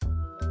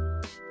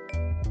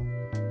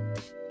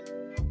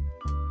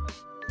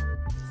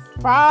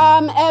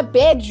From a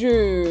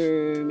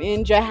bedroom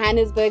in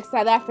Johannesburg,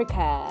 South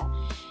Africa,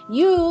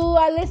 you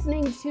are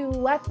listening to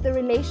What the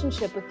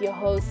Relationship with your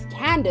host,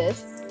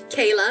 Candace,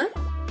 Kayla,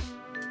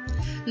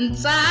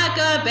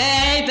 Nsaka,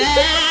 baby.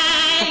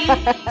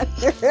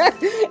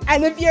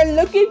 And if you're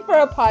looking for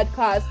a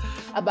podcast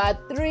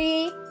about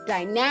three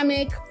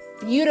dynamic,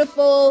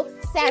 beautiful,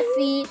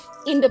 sassy,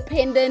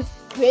 independent,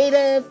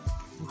 creative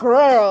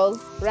girls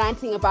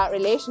ranting about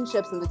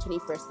relationships in the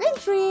 21st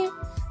century,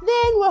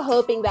 then we're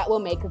hoping that we'll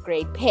make a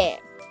great pair.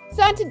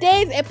 So on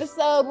today's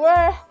episode,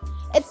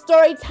 it's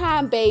story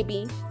time,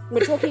 baby.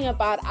 We're talking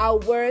about our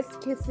worst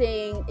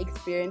kissing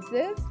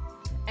experiences.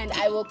 And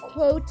I will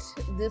quote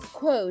this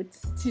quote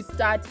to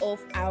start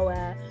off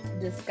our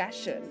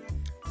discussion.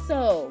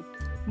 So,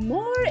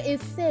 more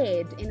is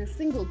said in a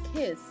single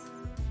kiss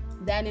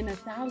than in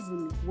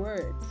 1,000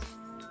 words.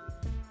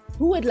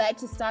 Who would like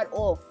to start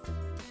off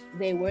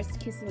their worst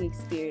kissing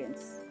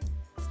experience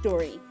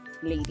story?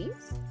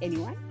 Ladies?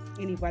 Anyone?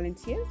 Any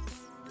volunteers?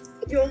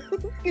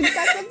 In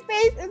such a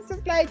space, it's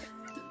just like...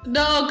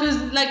 No,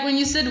 because like when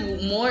you said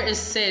more is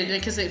said,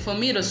 because for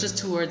me it was just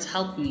 2 words,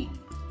 help me.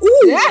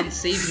 Ooh, And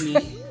save me.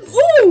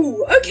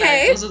 Ooh,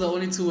 okay. Like, those are the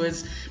only 2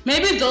 words.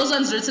 Maybe if those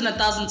ones written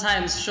 1,000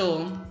 times,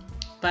 sure.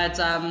 But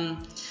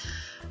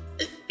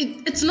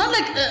it's not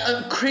like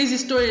a crazy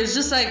story. It's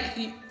just like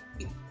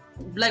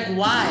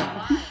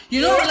why?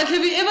 You know, like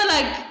have you ever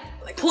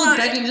like pulled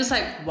back and just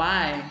like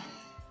why?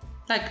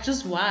 Like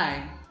just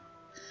why?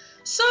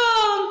 So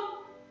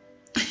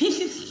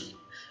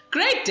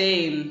Great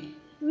Dane.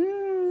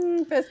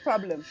 First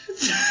problem.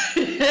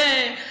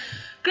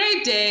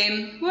 Great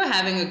Dane. We're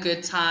having a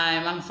good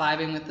time. I'm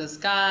vibing with this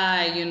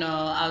guy. You know,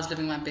 I was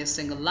living my best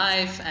single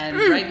life. And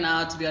right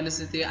now, to be honest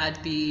with you,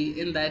 I'd be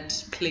in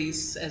that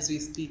place as we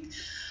speak.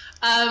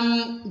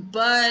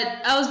 But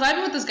I was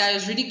vibing with this guy. He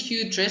was really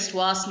cute, dressed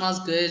well, smells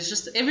good.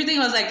 Just everything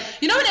was like,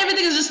 you know when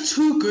everything is just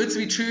too good to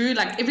be true?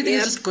 Like everything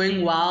is just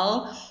going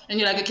well. And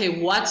you're like, okay,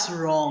 what's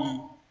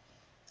wrong?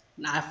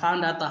 Now I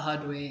found out the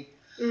hard way.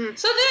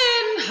 So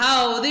then,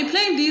 how they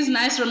playing these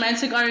nice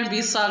romantic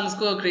R&B songs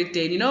go a Great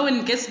Dane. You know when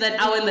it gets to that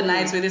hour in the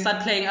night where they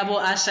start playing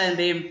Abo Asha and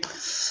them.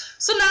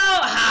 So now,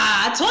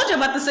 I told you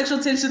about the sexual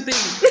tension thing.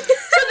 So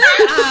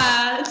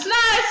then, it's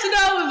nice, you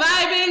know, we're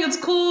vibing, it's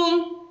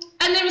cool.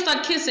 And then we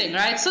start kissing,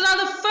 right? So now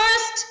the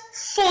first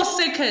 4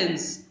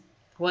 seconds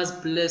was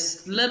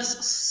bliss.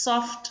 Lips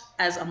soft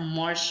as a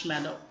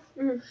marshmallow.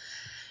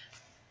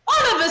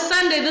 All of a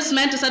sudden, this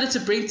man decided to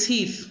bring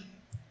teeth.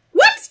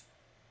 What?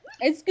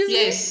 Excuse me?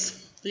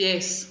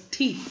 Yes,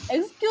 teeth.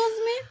 Excuse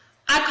me?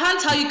 I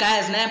can't tell you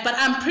guys now, but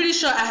I'm pretty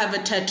sure I have a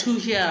tattoo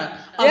here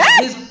of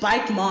his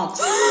bite marks.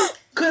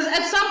 Because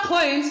at some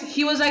point,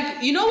 he was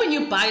like, you know when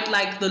you bite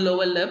like the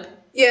lower lip?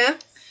 Yeah.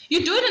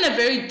 You do it in a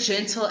very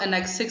gentle and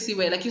like sexy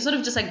way. Like you're sort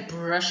of just like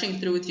brushing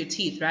through with your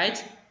teeth,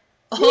 right?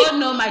 Oh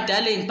no, my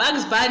darling.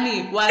 Bugs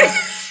Bunny was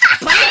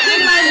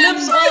biting my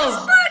lips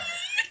off.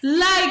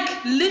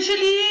 Like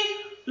literally,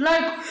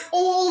 like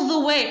all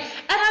the way. And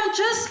I'm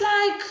just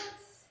like...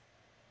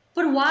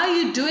 But why are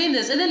you doing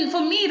this? And then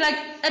for me, like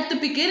at the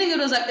beginning, it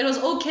was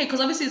okay because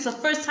obviously it's the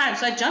first time,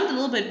 so I jumped a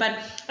little bit, but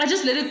I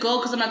just let it go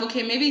because I'm like,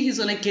 okay, maybe he's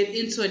gonna get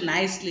into it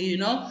nicely, you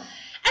know.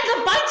 And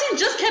the biting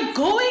just kept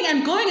going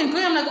and going and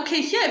going. I'm like,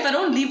 okay, here if I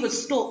don't leave with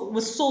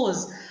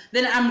sores,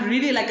 then I'm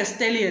really like a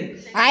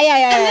stallion.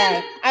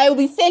 I will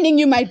be sending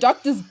you my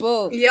doctor's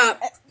bill. Yeah.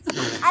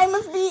 I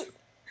must be.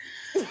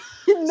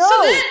 No.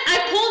 So then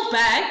I pulled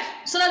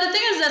back. So now the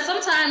thing is that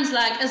sometimes,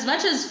 like, as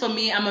much as for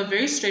me, I'm a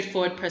very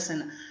straightforward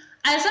person.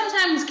 I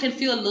sometimes can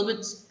feel a little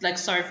bit like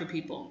sorry for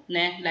people,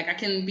 nah? Like I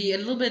can be a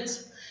little bit,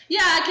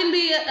 I can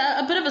be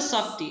a bit of a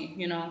softie,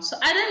 you know? So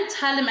I didn't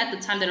tell him at the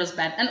time that it was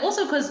bad. And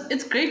also because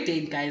it's Great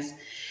Dane, guys.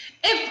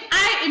 If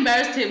I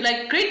embarrassed him,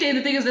 like Great Dane,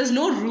 the thing is there's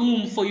no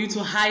room for you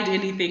to hide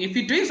anything. If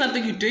you're doing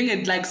something, you're doing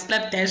it like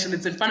slapdash and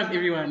it's in front of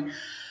everyone.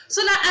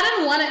 So now I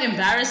didn't want to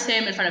embarrass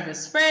him in front of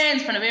his friends,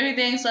 in front of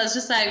everything. So I was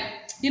just like,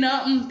 you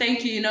know,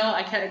 thank you, you know,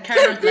 I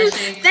carried on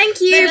blushing. Thank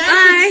you,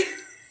 bye.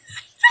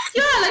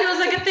 Yeah, like it was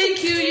like a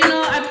thank you, you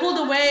know, I pulled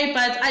away,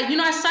 but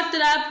I sucked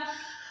it up.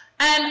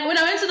 And when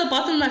I went to the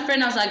bathroom with my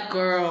friend, I was like,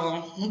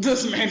 girl,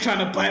 this man trying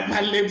to bite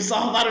my lips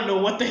off. I don't know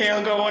what the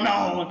hell going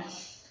on.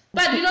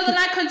 But, you know, the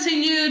night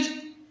continued.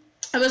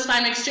 It was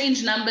fine,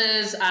 exchanged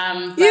numbers.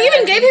 You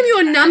even gave him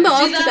your number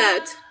after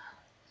that.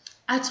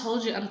 I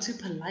told you, I'm too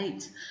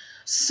polite.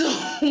 So,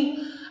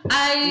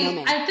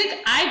 I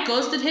think I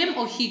ghosted him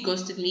or he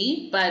ghosted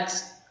me,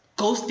 but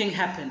ghosting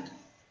happened.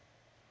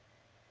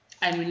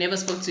 And we never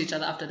spoke to each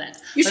other after that.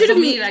 But for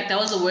me, like, that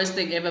was the worst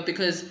thing ever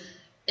because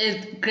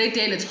it's Great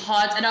Dane, it's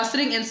hot. And I was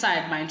sitting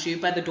inside, mind you,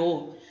 by the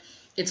door.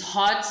 It's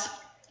hot.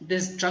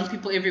 There's drunk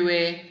people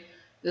everywhere.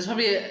 There's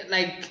probably,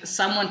 like,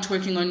 someone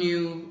twerking on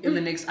you in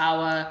the next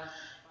hour.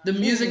 The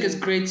music is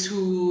great,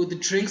 too. The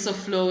drinks are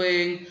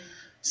flowing.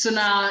 So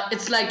now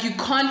it's like you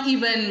can't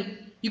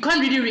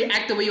really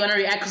react the way you want to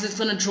react because it's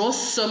going to draw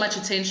so much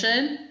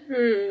attention.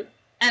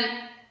 And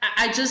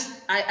I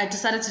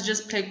decided to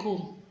just play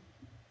cool.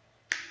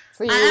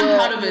 So I am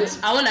proud of it.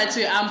 I won't lie to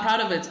you. I'm proud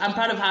of it. I'm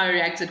proud of how I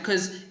reacted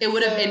because it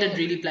would have ended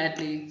really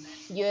badly.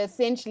 You're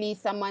essentially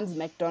someone's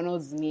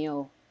McDonald's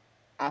meal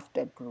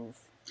after Groove.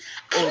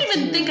 I don't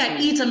even think I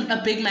eat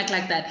a Big Mac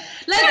like that.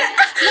 Like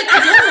I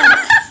don't.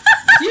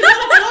 You know,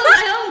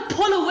 I don't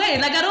pull away.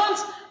 Like I don't.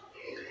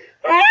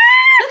 Like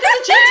it's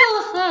a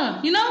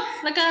gentle, you know,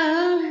 like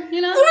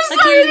you know. I was like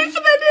sorry for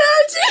that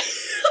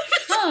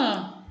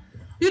analogy.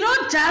 You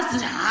don't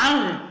just.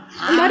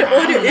 I'm about to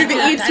order Uber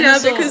Eats now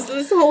because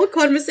this whole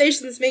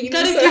conversation is making me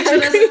so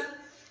hungry.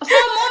 For a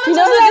moment, I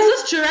was like, is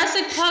this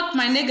Jurassic Park,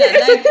 my nigga?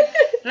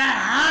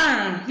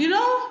 Like, you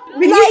know?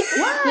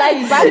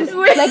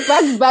 Like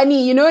Bugs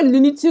Bunny, you know, in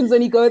Looney Tunes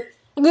when he goes.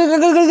 That's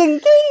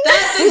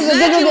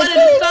exactly what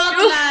it felt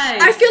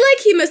like. I feel like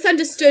he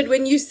misunderstood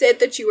when you said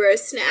that you were a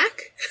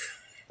snack.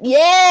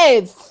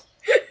 Yes.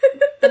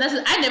 But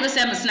I never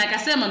say I'm a snack. I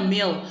say I'm a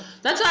meal.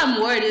 That's why I'm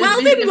worried.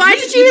 Well, then why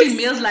did you eating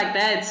meals like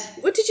that?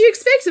 What did you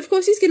expect? Of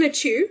course he's gonna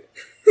chew.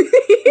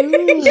 Okay,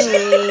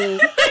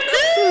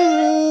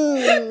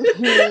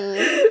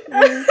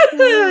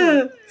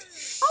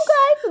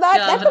 so that's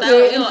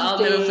I'll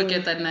never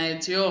forget that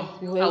night. I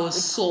was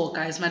sore,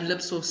 guys. My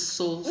lips were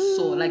so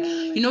sore. Like,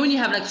 you know when you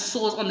have like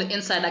sores on the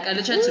inside, like I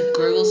literally had to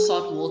gurgle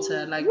salt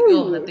water. Like,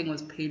 that thing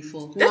was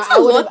painful. That's a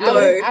lot,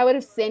 though. I would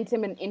have sent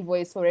him an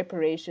invoice for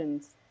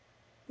reparations.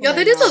 Yeah,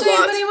 that is a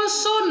lot. But he was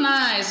so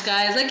nice,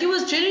 guys. Like, he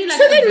was genuinely like.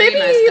 So then maybe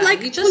nice you guy.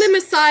 like pull him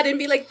aside and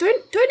be like,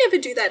 don't ever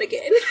do that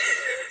again.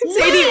 To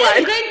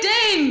anyone. Great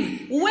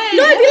Dane. Wait.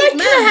 No, I'd be like,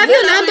 can I have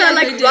your number Great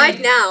like Dane. right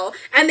now?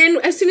 And then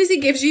as soon as he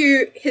gives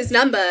you his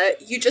number,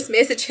 you just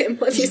message him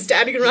while you're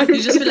standing around.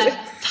 You just be like,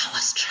 that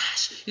was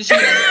trash. You should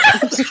be like,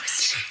 that was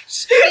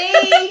trash.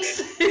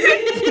 Thanks.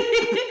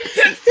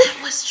 That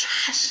was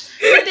trash.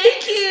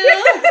 Thank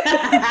you.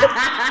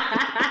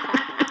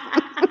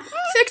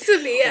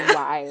 Effectively, yeah.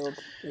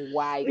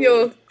 Wild.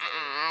 Yo.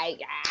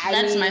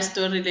 That's my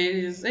story,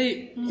 ladies.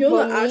 Hey.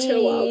 You're out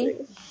here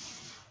wilding.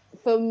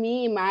 For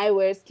me, my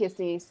worst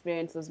kissing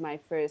experience was my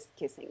first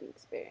kissing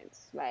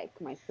experience. Like,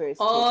 my first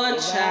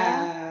kiss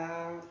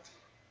ever.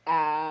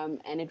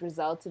 And it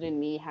resulted in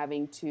me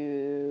having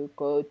to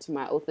go to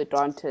my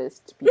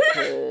orthodontist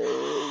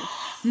because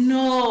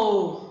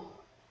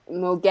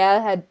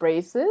Mogel had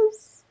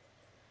braces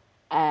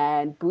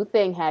and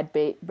Boothang had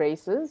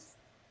braces.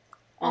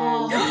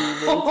 And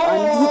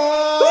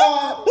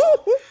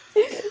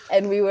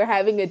and we were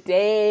having a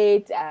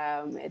date.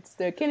 It's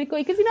the clinical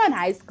because in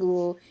high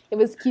school it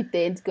was cute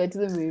then to go to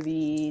the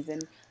movies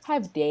and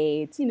have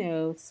dates,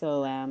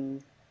 So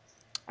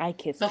I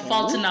kissed the him.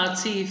 fault in our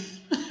teeth.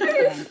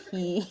 And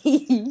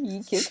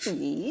he kissed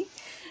me,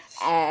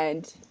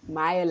 and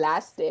my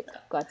elastic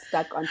got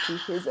stuck onto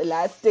his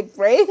elastic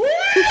brace.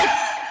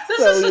 This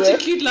is such a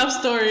cute love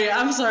story.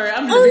 I'm sorry.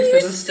 I'm Oh, living you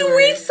for this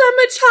story. sweet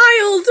summer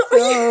child.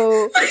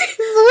 Sweet,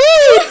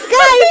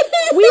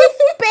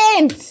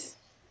 guys.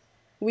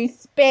 We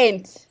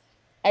spent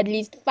at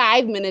least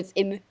 5 minutes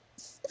in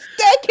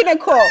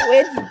Stekenicor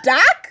where it's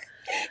dark,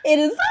 it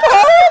is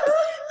cold,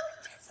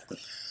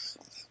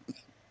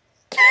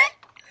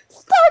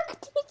 stuck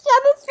to each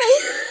other's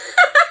face.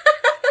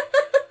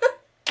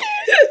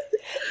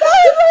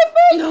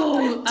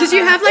 No. Did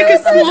you have like a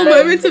small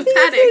moment of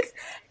panic?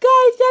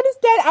 Guys, you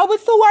understand? I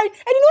was so worried.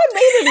 And you know what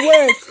made it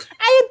worse?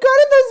 I had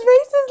gotten those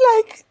races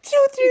like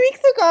 2-3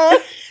 weeks ago.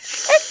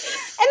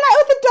 And my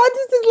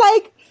orthodontist is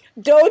like,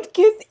 don't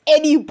kiss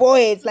any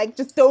boys. Like,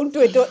 just don't do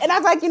it. And I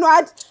was like, you know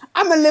what?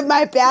 I'm going to live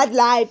my bad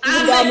life.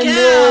 I'm going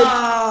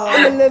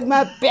to live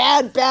my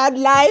bad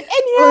life. And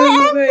here I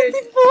am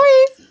kissing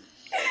boys.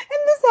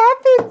 And this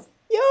happens.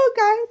 Yo,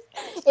 guys.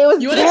 It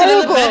was You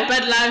terrible. wanted to live a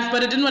bad life,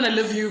 but it didn't want to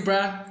live you,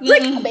 bruh.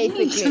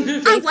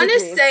 Basically. I want to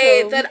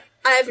say that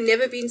I've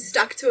never been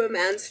stuck to a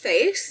man's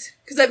face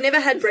because I've never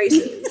had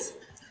braces.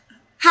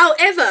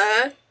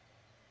 However,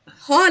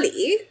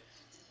 Harley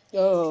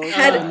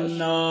had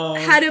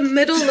a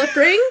middle lip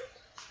ring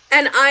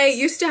and I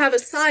used to have a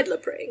side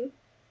lip ring.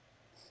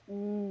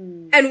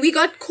 And we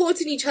got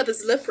caught in each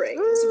other's lip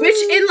rings, which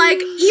in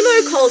like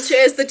emo culture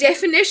is the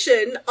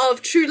definition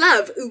of true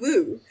love.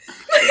 Ooh.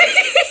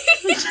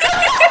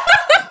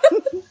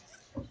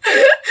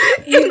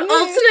 In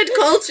alternate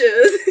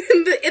cultures,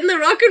 in the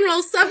rock and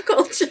roll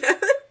subculture,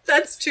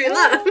 that's true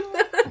love.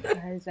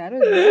 Guys,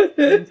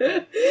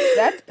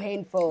 that's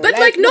painful. But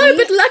like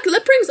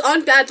lip rings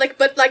aren't bad.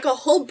 But like a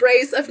whole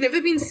brace, I've never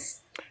been.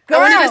 I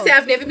wanted to say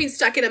I've never been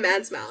stuck in a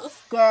man's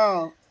mouth.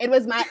 Girl, it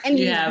was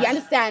you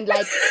understand,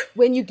 like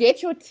when you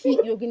get your teeth,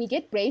 when you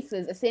get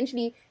braces,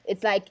 essentially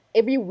it's like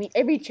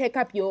every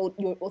checkup your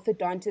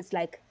orthodontist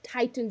like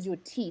tightens your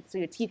teeth so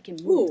your teeth can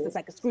move. So it's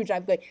like a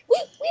screwdriver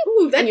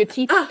going and your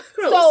teeth.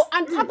 So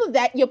on top of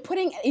that, you're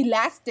putting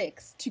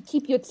elastics to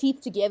keep your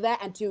teeth together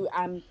and to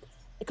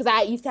because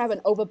I used to have an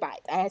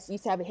overbite. I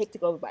used to have a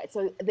hectic overbite.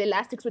 So the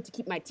elastics were to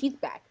keep my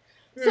teeth back.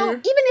 So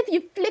even if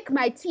you flick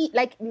my teeth,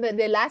 like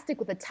the elastic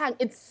with the tongue,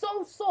 it's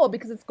so sore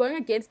because it's going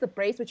against the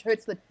brace, which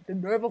hurts the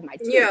nerve of my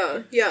teeth.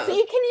 Yeah. So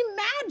you can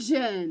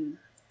imagine.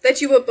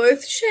 That you were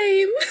both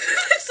shame.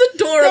 It's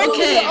adorable.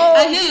 Okay,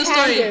 I hear your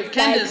story,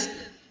 Candace.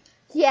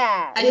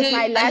 Yeah.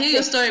 I hear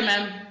your story,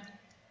 ma'am.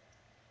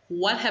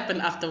 What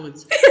happened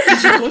afterwards?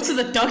 Did you go to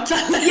the doctor?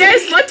 Like,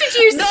 yes, what did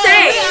you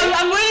say?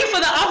 I'm waiting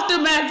for the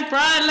aftermath, bro.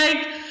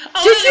 Like,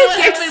 did you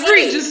get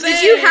free?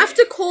 Did you have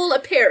to call a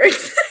parent?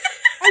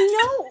 I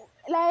know,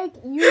 like,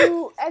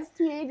 you, as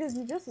teenagers,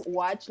 you just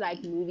watch,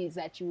 like, movies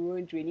that you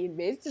weren't really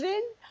invested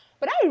in.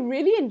 But I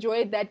really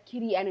enjoyed that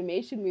kiddie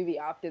animation movie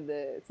after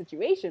the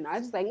situation. I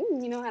was just like,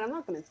 you know what, I'm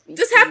not going to speak.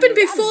 This happened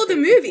before the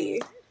movie.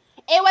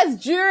 It was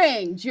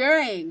during.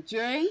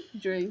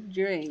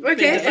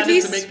 Okay, at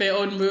least to make their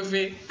own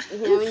movie.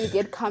 You know, when you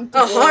get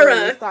comfortable, a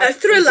horror, a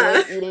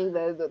thriller, eating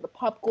the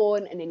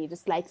popcorn, and then you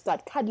just like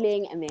start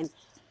cuddling, and then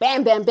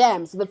bam, bam,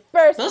 bam. So the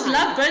first those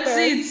love bird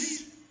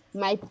seeds.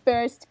 My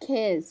first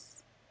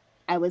kiss,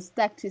 I was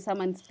stuck to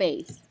someone's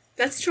face.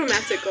 That's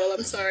traumatic, girl.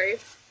 I'm sorry.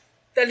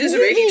 That is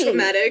really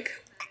traumatic.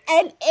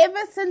 And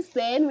ever since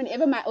then,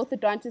 whenever my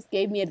orthodontist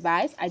gave me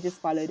advice, I just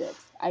followed it.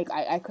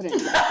 I couldn't.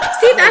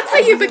 See, that's how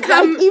you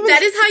become.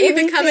 That is how you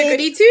become a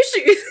goody two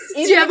shoes.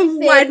 Do you have a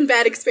wide and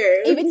bad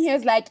experience? Even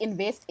here's like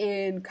invest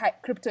in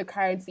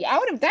cryptocurrency. I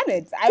would have done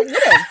it. I would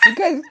have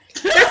because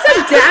that's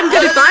some damn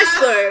good advice,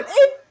 though.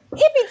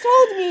 If he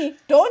told me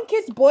don't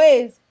kiss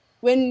boys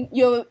when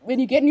you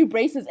get new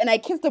braces, and I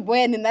kissed a boy,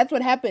 and then that's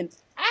what happened.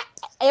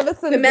 Ever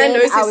since the man then,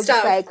 knows I his was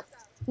stuff. Just like,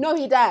 no,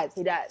 he does.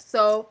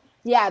 So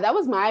yeah, that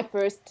was my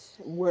first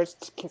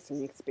worst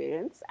kissing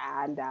experience,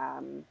 and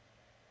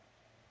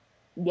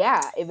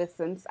yeah, ever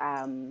since,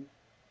 I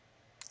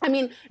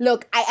mean,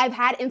 look, I've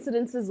had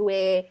incidences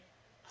where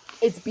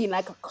it's been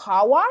like a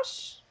car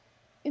wash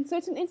in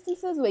certain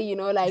instances where, you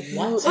know, like...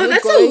 that's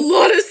a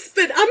lot of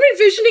spit. I'm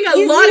envisioning a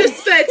lot of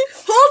spit.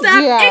 Hold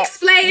up,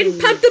 explain,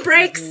 pump the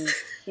brakes.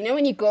 You know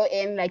when you go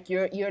in, like,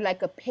 you're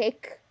like a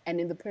pig, and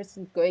then the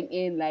person's going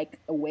in like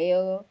a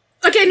whale...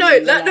 Okay,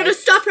 no,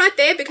 stop right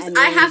there because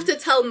I have to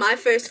tell my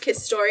first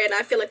kiss story and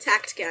I feel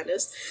attacked,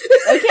 Candace.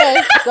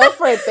 Okay, go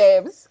for it,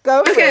 babes.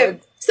 Go for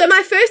it. So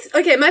my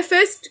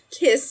first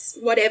kiss,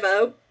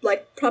 whatever,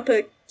 like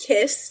proper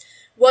kiss,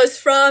 was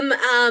from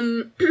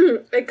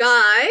a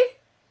guy.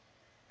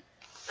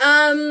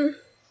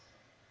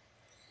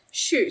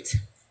 Shoot.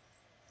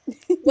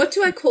 What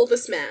do I call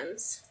this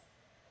man's?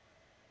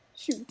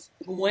 Shoot.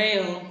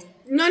 Whale.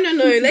 No.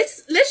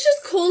 Let's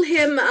just call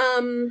him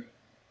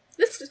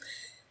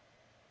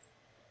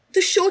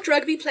the short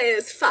rugby player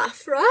is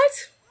Faf,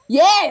 right?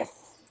 Yes.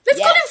 Let's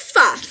call him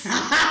Faf.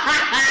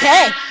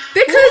 Okay.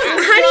 Because,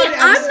 honey,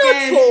 I'm not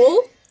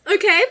tall.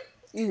 Okay.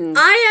 Mm-hmm.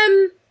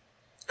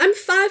 I'm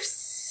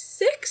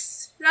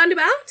 5'6",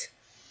 roundabout.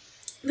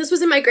 This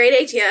was in my grade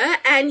 8 year,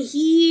 and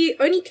he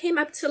only came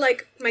up to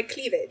like my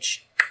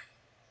cleavage.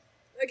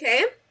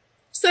 Okay.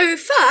 So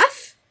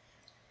Faf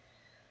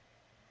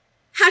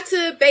had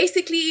to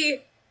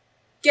basically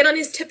get on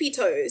his tippy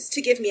toes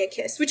to give me a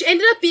kiss, which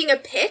ended up being a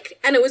peck,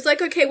 and it was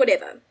like, okay,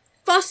 whatever.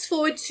 Fast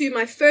forward to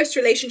my first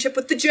relationship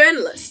with the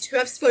journalist, who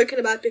I've spoken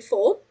about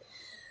before.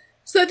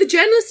 So the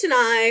journalist and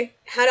I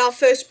had our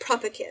first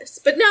proper kiss,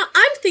 but now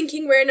I'm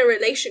thinking we're in a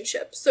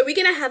relationship, so we're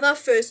going to have our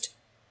first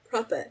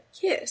proper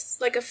kiss,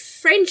 like a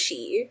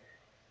Frenchie,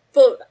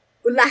 for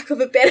lack of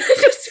a better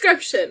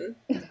description.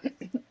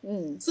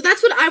 So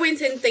that's what I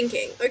went in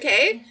thinking,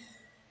 okay?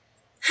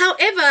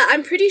 However,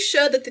 I'm pretty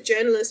sure that the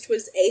journalist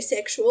was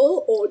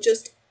asexual or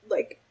just,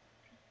 like,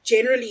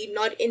 generally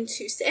not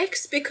into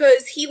sex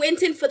because he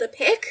went in for the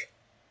peck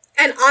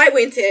and I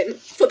went in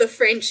for the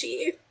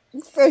Frenchie.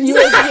 So you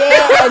were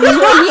and you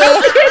were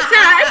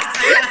attacked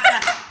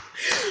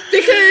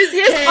because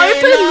his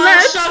open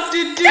lips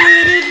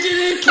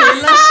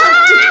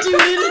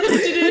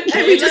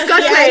and we just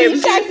got claimed.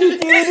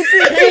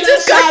 We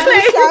just got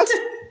claimed.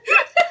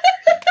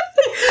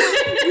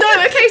 No,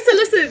 okay, so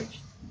listen.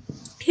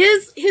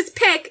 His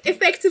peck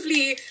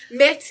effectively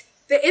met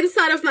the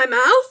inside of my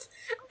mouth,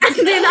 and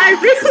then I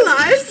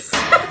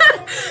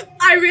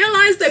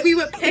realized that we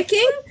were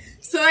pecking,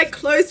 so I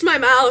closed my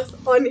mouth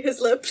on his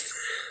lips.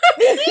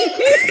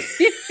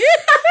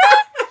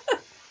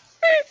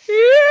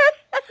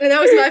 And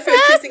that was my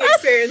first kissing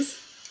experience.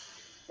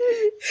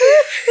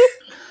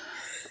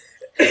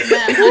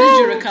 Man, how did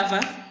you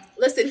recover?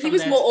 Listen, he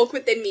was more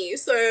awkward than me,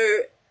 so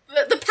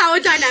the power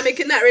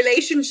dynamic in that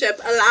relationship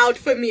allowed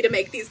for me to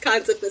make these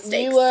kinds of mistakes.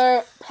 You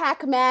were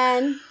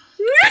Pac-Man.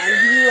 And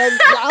he was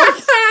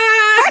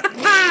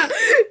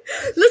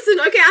Listen,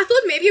 okay, I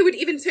thought maybe it would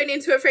even turn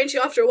into a Frenchie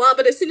after a while,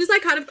 but as soon as I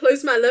kind of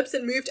closed my lips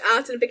and moved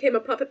out and it became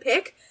a proper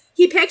peck,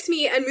 he pecked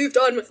me and moved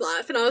on with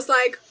life, and I was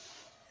like,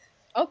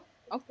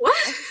 what?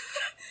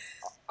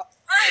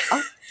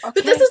 Okay.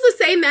 But this is the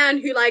same man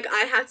who, like,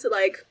 I had to,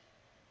 like,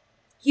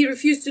 he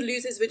refused to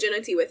lose his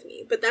virginity with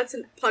me, but that's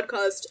a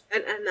podcast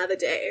another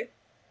day.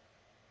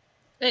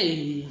 Kayla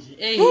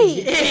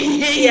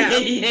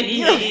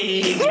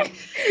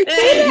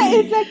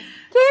is like,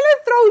 Kayla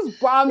throws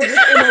bombs in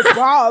a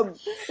bomb.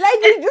 Like,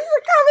 you just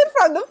recovered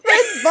from the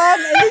first bomb,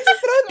 and then she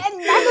throws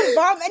another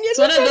bomb, and you're it's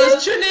one of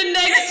those tune in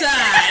next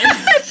time.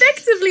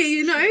 Effectively,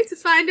 you know, to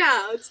find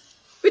out.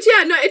 But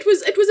yeah, no, it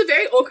was a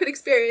very awkward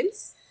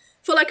experience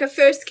for like a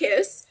first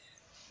kiss.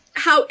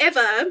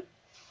 However,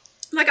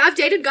 like, I've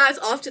dated guys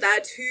after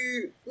that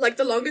who, like,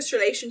 the longest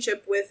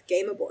relationship with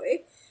Gamer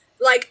Boy,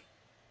 like,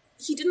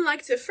 he didn't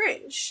like to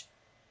French.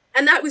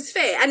 And that was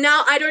fair. And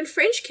now I don't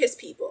French kiss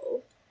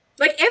people.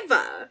 Like,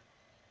 ever.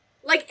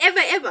 Like,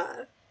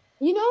 ever.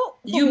 You know,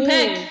 you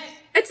peck.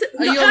 It's,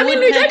 no, I mean,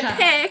 we don't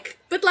peck,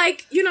 but,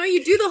 like, you know,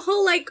 you do the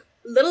whole, like,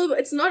 little,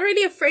 it's not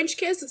really a French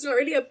kiss, it's not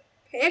really a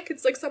peck,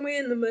 it's, like, somewhere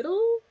in the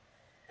middle.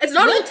 It's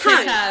not all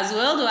tongue.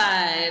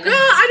 Worldwide. Girl,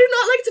 I do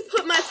not like to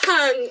put my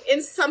tongue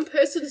in some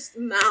person's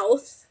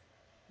mouth.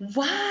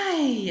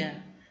 Why?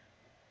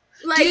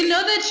 Like, do you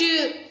know that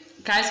you...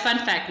 Guys, fun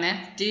fact, ne?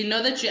 Do you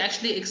know that you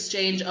actually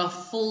exchange a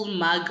full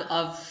mug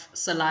of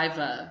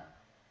saliva?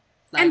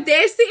 Like, and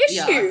there's the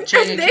issue.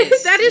 And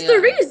that is the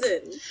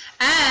reason.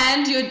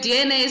 And your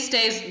DNA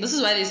stays... This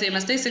is why they say you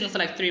must stay single for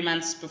like 3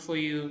 months before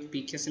you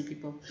be kissing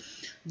people.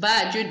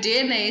 But your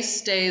DNA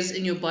stays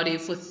in your body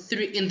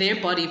in their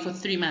body for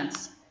 3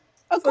 months.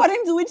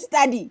 According to which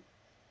study?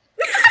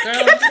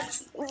 Girl, when I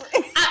say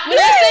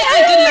I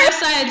did life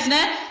science,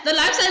 the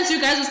life science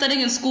you guys were studying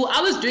in school,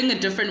 I was doing a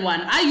different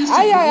one. I used to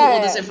Google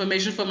all this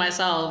information for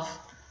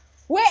myself.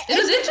 Wait, it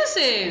was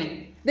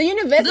interesting. The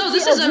university. No,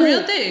 this is a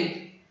real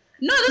thing.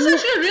 No, this is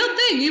actually a real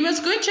thing. You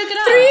must go and check it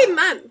out. 3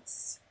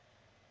 months.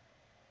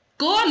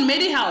 Go on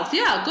MediHealth.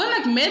 Yeah, go on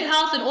like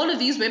MedHealth and all of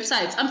these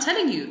websites. I'm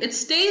telling you, it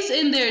stays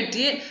in their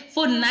DNA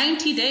for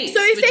 90 days.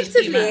 So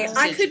effectively,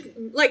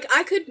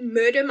 I could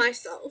murder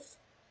myself.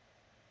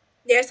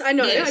 Yes, I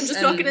know. Yes, I'm just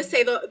not going to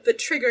say the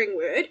triggering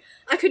word.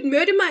 I could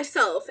murder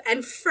myself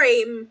and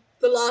frame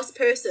the last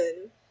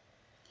person.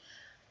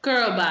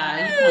 Girl,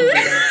 bye.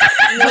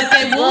 But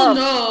they will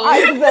know.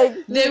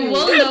 They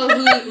will know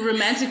who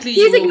romantically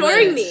He's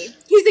ignoring me.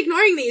 He's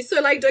ignoring me.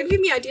 So, like, don't give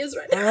me ideas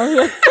right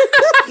now.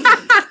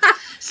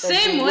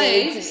 Same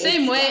way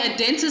a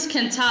dentist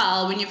can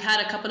tell when you've had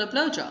a couple of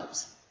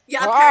blowjobs.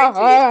 Yeah,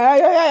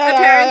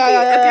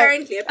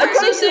 apparently. I'm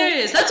so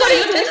serious. That's why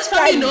your dentist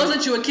probably knows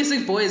that you were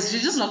kissing boys.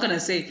 She's just not gonna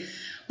say.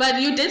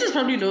 But your dentist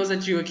probably knows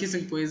that you were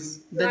kissing boys.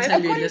 That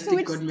time your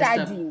elastic got messed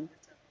up.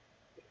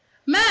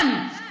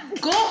 Ma'am,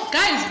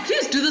 guys,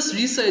 please do this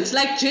research.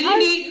 Like,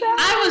 genuinely,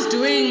 I was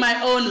doing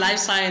my own life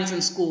science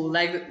in school.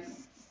 Like,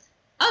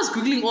 I was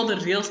Googling all the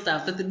real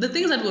stuff, the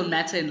things that will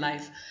matter in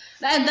life.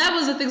 And that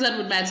was the things that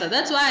would matter.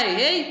 That's why,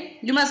 hey,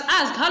 you must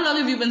ask, how long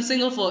have you been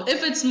single for?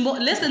 If it's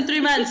less than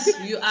 3 months,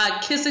 you are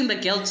kissing the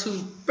girl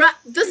too. Bruh,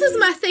 this is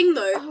my thing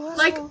though. Oh, wow.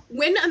 Like,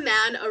 when a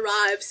man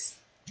arrives,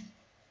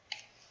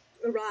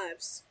 the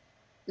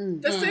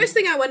first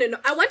thing I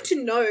want to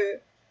know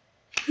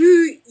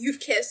who you've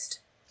kissed.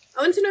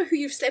 I want to know who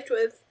you've slept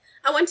with.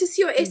 I want to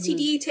see your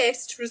STD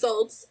test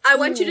results. I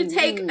want you to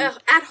take an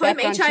at-home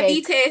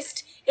HIV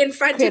test in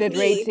front of me. Credit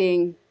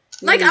rating.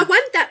 Like, I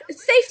want that.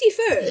 It's safety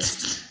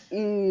first.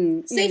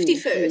 Safety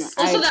first.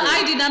 Also, the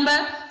ID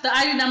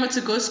number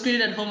to go screen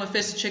it at Home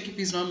Affairs to check if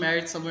he's not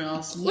married somewhere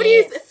else. What do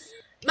you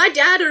my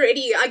dad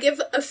already, I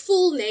give a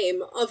full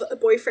name of a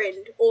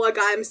boyfriend or a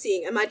guy I'm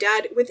seeing, and my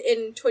dad,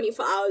 within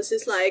 24 hours,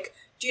 is like,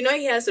 do you know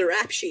he has a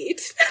rap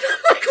sheet? And I'm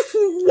like,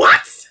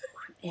 what?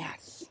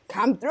 Yes.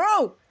 Come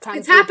through.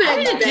 It's happened. I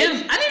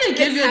need to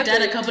give your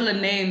dad a couple of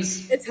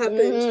names. It's happened,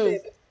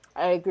 babe.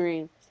 I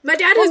agree. My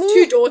dad has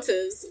 2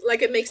 daughters.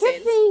 Like, it makes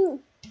sense.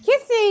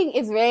 Kissing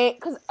is very...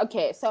 Because,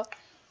 okay, so...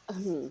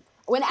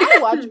 when I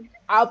watch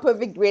Our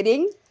Perfect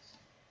Wedding...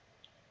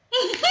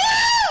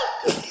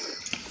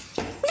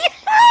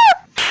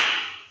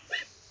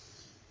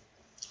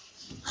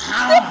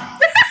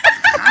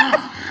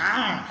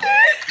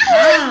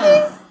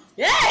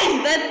 Yay,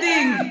 that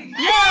thing!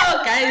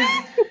 Yo, guys!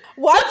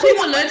 Some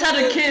people learned how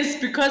to kiss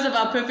because of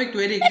Our Perfect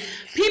Wedding.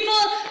 People,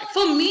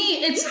 for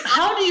me, it's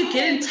how do you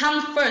get in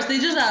tongue first? They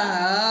just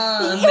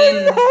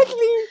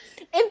exactly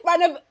in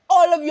front of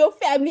all of your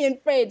family and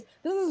friends.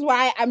 This is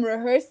why I'm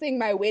rehearsing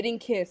my wedding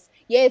kiss.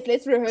 Yes,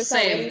 let's rehearse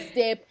our wedding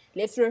step.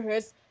 Let's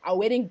rehearse our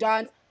wedding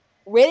dance,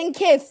 wedding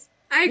kiss.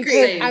 I agree.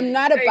 Because I'm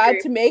not about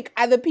to make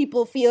other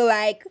people feel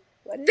like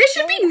there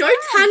should be no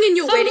tongue in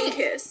your wedding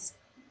kiss.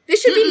 There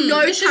should be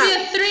no tongue. There should be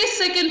a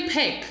 3-second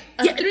peck.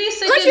 A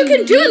 3-second. Like, you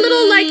can do a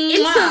little, like,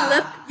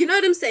 inter-lip, you know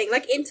what I'm saying?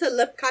 Like,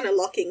 inter-lip kind of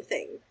locking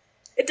thing.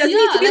 It doesn't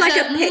need to be like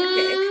a peck.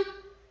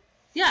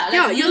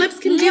 Yeah, your lips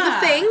can do the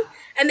thing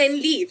and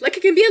then leave. Like,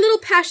 it can be a little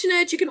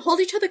passionate. You can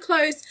hold each other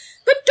close.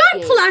 But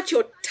don't pull out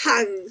your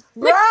tongue.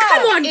 Like,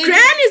 come on,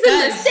 Gran is in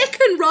the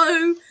second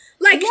row.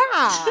 Like,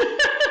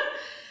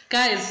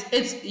 guys,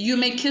 it's you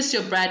may kiss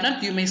your bride,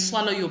 not you may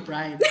swallow your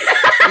bride.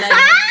 Like,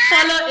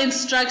 follow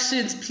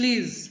instructions,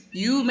 please.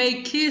 You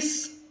may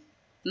kiss,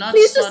 not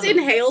please swallow. Just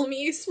inhale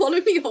me, swallow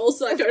me whole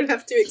so I don't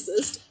have to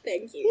exist.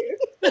 Thank you.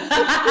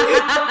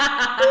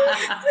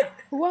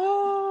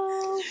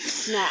 Wow.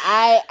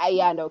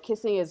 No,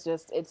 kissing is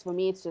just, it's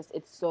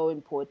so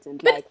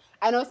important. Like,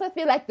 and also I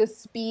feel like the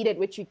speed at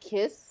which you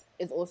kiss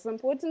is also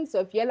important. So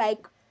if you're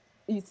like,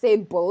 you say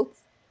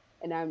both,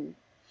 and I'm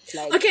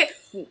like, okay,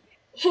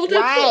 hold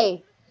up.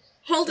 Why?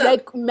 Hold up.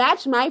 Like,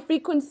 match my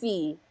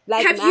frequency.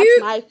 Like,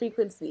 my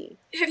frequency.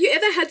 Have you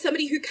ever had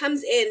somebody who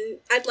comes in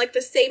at, like,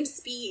 the same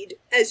speed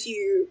as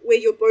you, where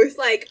you're both,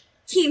 like,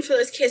 keen for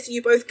this kiss, and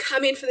you both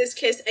come in for this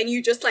kiss, and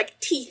you just like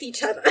teeth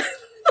each other.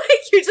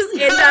 Like you just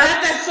end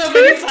up so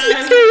many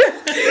times.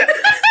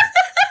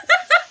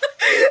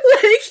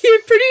 Like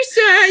you're pretty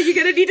sure you're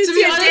gonna need to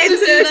see a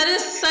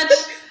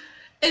dentist.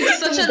 It's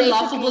such a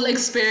laughable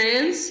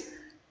experience.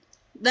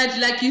 That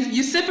like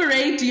you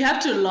separate, you have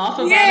to laugh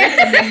about it,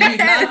 and then you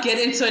now get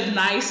into it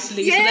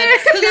nicely. Yeah.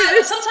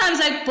 Because sometimes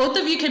like both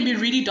of you can be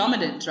really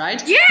dominant,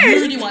 right? Yes.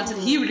 You really want it,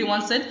 he really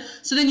wants it.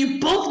 So then you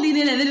both lean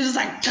in, and then it's just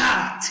like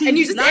teeth. And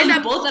you just now end you're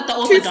up both at the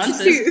tooth to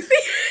orthodontist. tooth.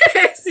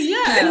 Yes.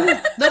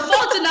 Yeah, the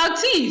fault in our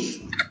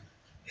teeth.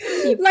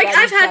 Like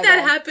I've had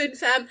that happen,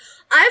 fam.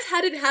 I've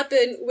had it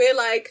happen where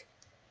like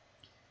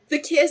the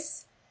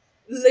kiss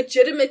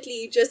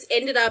legitimately just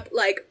ended up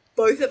like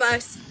both of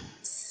us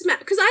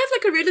because I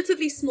have like a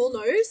relatively small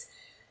nose,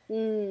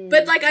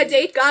 but like I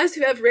date guys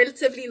who have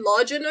relatively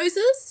larger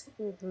noses.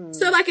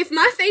 So like if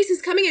my face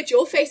is coming at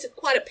your face at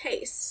quite a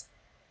pace,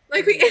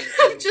 like we end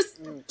up just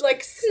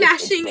like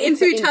smashing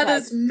into each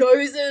other's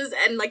noses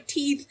and like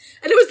teeth,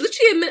 and it was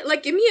literally a minute.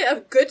 Like give me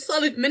a good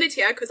solid minute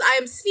here because I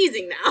am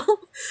sneezing now.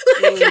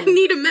 Like I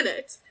need a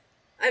minute.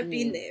 I've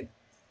been there.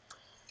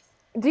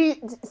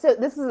 So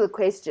this is a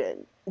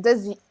question.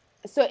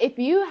 So if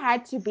you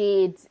had to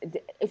be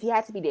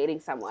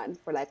dating someone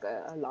for like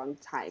a long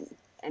time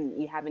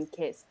and you haven't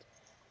kissed,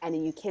 and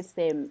then you kiss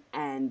them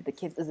and the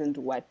kiss isn't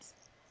what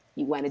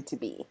you want it to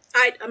be,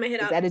 I'm gonna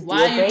hit up.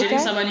 Why are you dating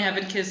someone you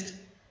haven't kissed?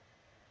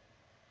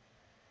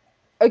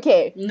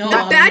 Okay. A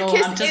bad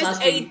kiss I'm just is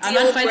asking. a deal I'm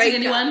not fighting breaker.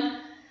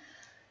 anyone.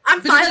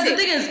 I'm Because fighting.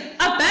 the thing is,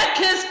 a bad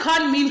kiss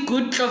can't mean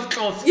good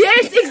chuff.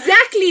 Yes,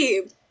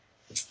 exactly.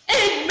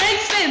 It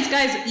makes sense,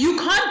 guys. You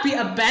can't be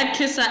a bad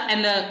kisser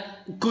and a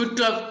good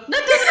glove.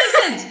 That doesn't make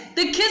sense.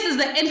 The kiss is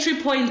the entry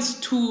point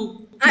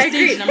to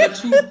stage number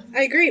 2.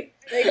 I agree.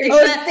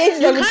 Oh,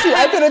 stage number 2.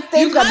 I thought it was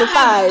stage number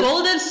 5.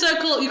 Golden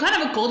circle. You can't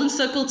have a golden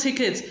circle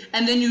ticket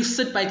and then you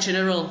sit by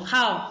general.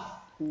 How?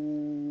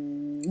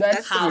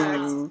 That's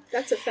true.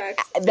 That's a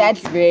fact. That's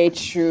very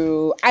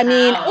true. I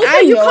mean, also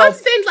you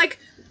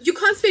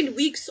can't spend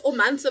weeks or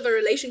months of a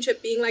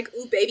relationship being like,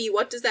 "Ooh, baby,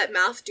 what does that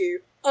mouth do?"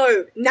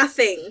 Oh,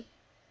 nothing.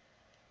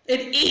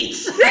 It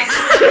eats. It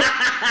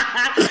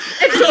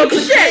took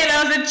shit. It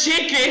was a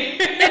chicken.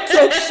 It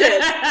took shit.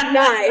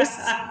 Nice.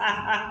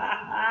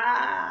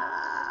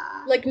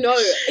 Like, no.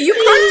 You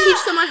can't teach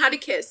someone how to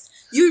kiss.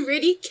 You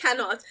really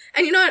cannot.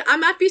 And you know what? I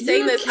might be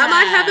saying this. I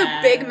might have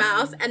a big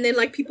mouth and then,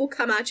 like, people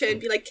come at you and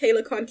be like,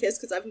 Kayla can't kiss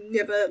because I've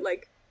never,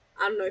 like,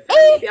 I don't know if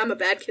maybe I'm a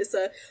bad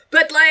kisser.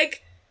 But,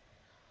 like,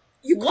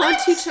 you can't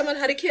teach someone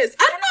how to kiss.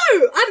 I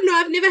don't know.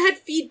 I've never had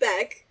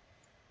feedback.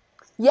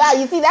 Yeah,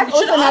 you see, that's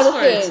also another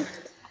thing.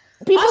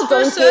 People ask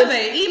don't for a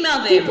survey. Email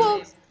them.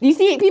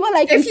 People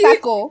like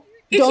Isako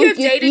don't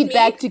give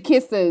feedback to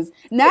kissers.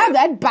 Now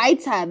that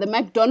biter, the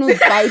McDonald's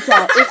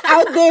biter, is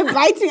out there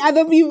biting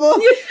other people.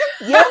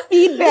 Your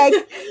feedback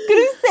could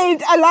have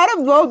saved a lot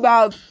of more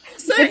mouths.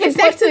 So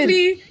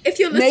effectively, if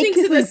you're listening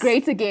to this,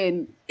 great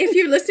again. If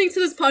you're listening to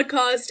this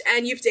podcast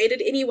and you've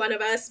dated any one of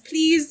us,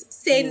 please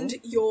send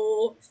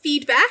your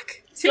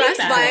feedback to us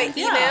via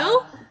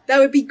email. That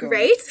would be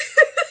great.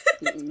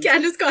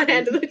 Candace can't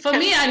handle it. For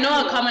me, I know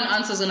our common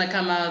answer's gonna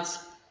come out.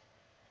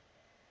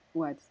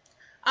 What?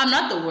 I'm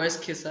not the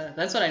worst kisser.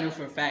 That's what I know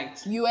for a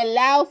fact. You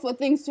allow for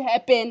things to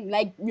happen,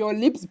 like your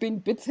lips being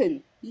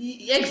bitten.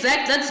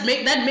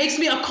 Exactly. That makes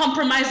me a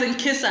compromising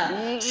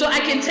kisser. So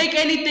I can take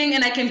anything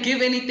and I can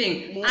give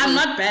anything. I'm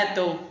not bad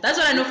though. That's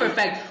what I know for a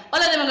fact.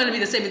 All of them are gonna be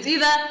the same. It's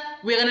either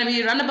we're gonna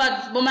be around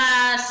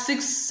about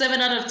 6,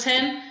 7 out of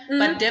 10,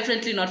 but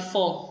definitely not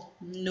 4.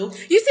 Nope.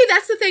 You see,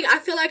 that's the thing. I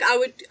feel like I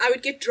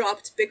would get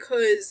dropped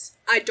because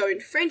I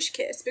don't French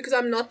kiss, because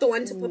I'm not the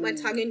one to put my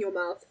tongue in your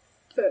mouth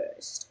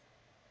first.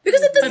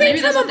 Because at the same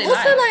time, I'm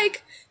also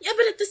like,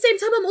 but at the same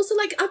time, I'm also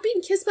like, I've been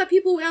kissed by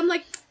people where I'm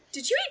like,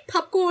 did you eat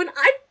popcorn?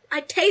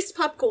 I taste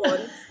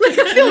popcorn. Like,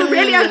 I feel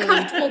really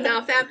uncomfortable now,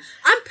 fam.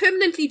 I'm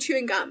permanently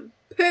chewing gum.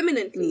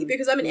 Permanently,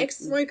 because I'm an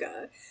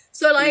ex-smoker.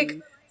 So,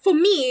 like, for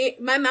me,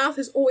 my mouth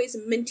is always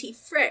minty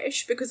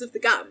fresh because of the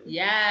gum.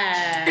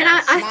 Yeah. And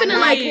I feel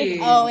like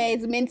it's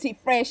always minty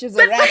fresh is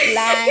a rap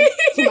line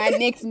to my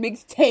next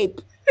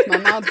mixtape. My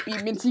mouth be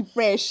minty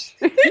fresh.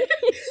 But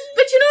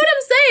you know what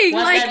I'm saying?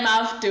 What like, that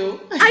mouth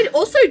do? I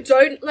also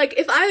don't, like,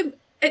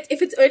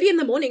 if it's early in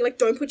the morning, like,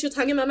 don't put your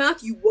tongue in my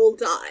mouth, you will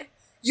die.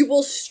 You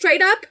will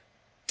straight up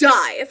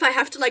die if I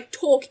have to, like,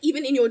 talk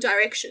even in your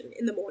direction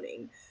in the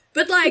morning.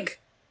 But, like,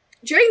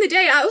 during the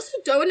day, I also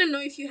don't want to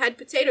know if you had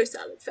potato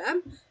salad,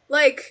 fam.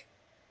 Like,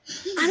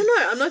 I don't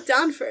know, I'm not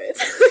down for it.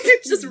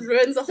 It just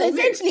ruins the whole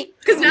meal.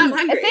 Because now I'm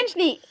hungry.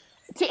 Essentially,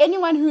 to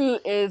anyone who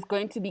is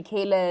going to be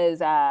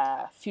Kayla's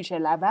future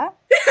lover,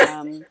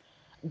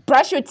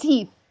 brush your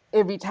teeth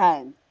every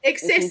time.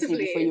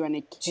 Excessively. Before you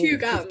want to chew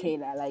gum.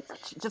 Kayla. Like,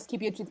 just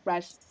keep your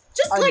toothbrush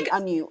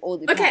on you all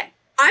the time. Okay,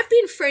 I've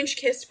been French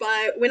kissed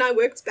by, when I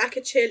worked back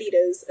at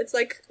Cheerleaders. It's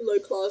like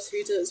low-class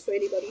Hooters for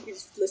anybody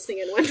who's listening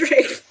and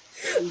wondering.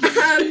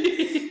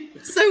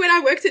 So when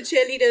I worked at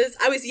Cheerleaders,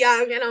 I was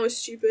young and I was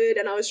stupid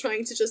and I was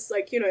trying to just,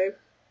 like, you know,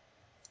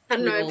 I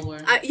don't know.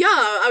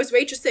 I was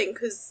waitressing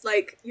because,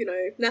 like, you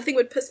know, nothing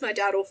would piss my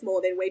dad off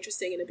more than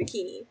waitressing in a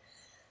bikini.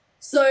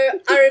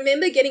 So I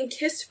remember getting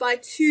kissed by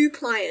 2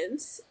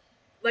 clients,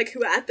 like, who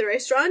were at the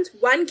restaurant.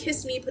 One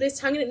kissed me, put his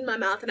tongue in my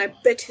mouth, and I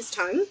bit his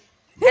tongue.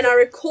 And I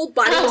recall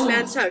biting this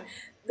man's tongue.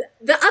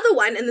 The other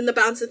one, and then the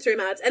bouncer threw him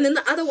out. And then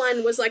the other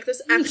one was, like,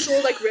 this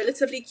actual, like,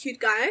 relatively cute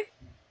guy.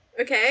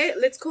 Okay,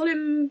 let's call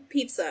him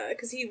Pizza,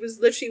 because he was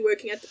literally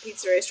working at the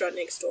pizza restaurant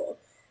next door.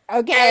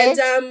 Okay.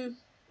 And,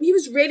 he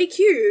was really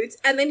cute,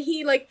 and then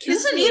he, like,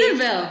 kissed me. This is in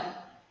Edenville.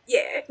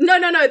 Yeah. No,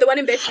 the one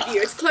in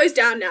Bedfordview. It's closed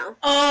down now.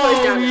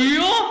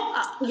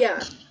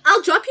 Yeah.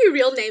 I'll drop you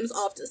real names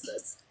after,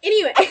 sis.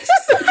 Anyway,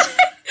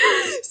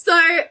 so,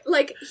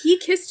 like, he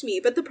kissed me,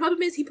 but the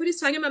problem is he put his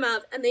tongue in my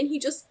mouth, and then he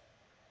just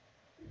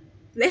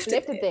left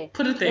it there.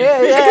 Put it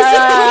there.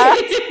 Yeah.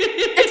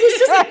 It was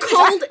just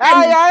cold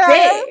and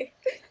there.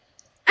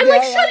 And,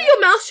 like, surely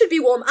your mouth should be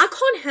warm. I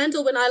can't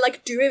handle when I,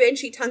 like, do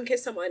eventually tongue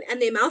kiss someone and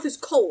their mouth is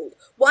cold.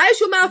 Why is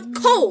your mouth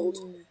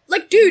cold?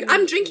 Like, dude,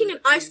 I'm drinking an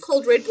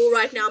ice-cold Red Bull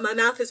right now. My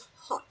mouth is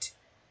hot.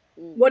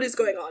 What is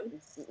going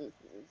on?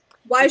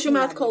 Why is your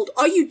mouth cold?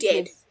 Are you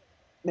dead?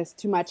 There's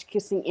too much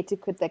kissing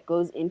etiquette that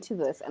goes into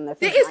this, and there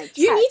is.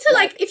 You need to,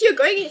 like, if you're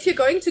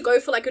going to go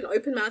for, like, an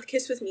open mouth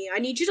kiss with me, I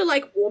need you to,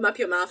 like, warm up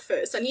your mouth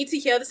first. I need to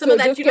hear some of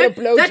that. You know,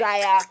 blow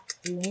dryer.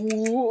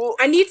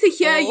 I need to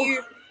hear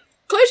you.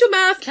 Close your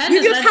mouth.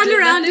 Candace, move your tongue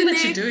around in there.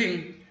 there. You're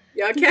doing.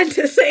 Yeah,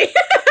 Candace.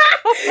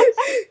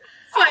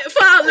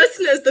 For our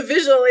listeners, the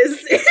visual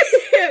is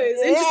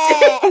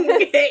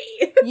interesting.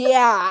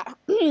 Yeah.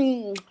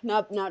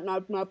 Not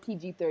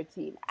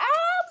PG-13.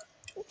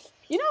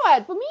 You know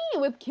what? For me,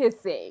 with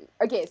kissing,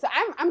 okay, so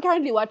I'm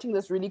currently watching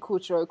this really cool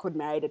show called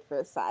Married at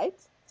First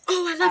Sight.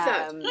 Oh, I love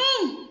that.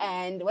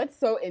 And what's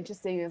so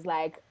interesting is,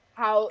 like,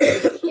 how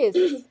the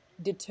kiss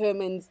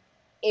determines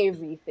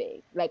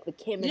everything, like the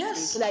chemistry.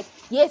 Yes. So, like,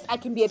 yes, I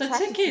can be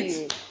attracted to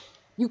you.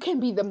 You can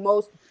be the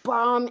most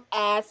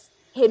bomb-ass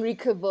Henry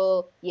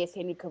Cavill. Yes,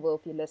 Henry Cavill,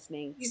 if you're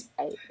listening,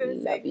 I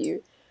love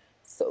you.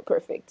 So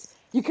perfect.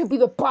 You could be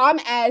the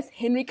bomb-ass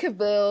Henry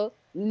Cavill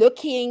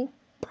looking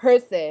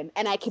person,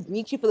 and I could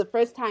meet you for the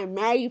first time,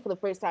 marry you for the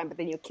first time, but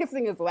then your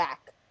kissing is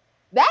whack.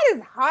 That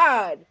is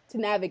hard to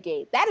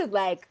navigate. That is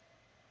like...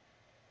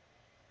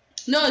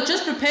 No,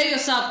 just prepare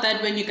yourself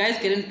that when you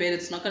guys get in bed,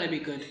 it's not going to be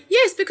good.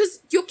 Yes, because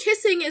your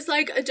kissing is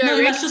like a direct... No,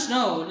 you must just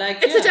know.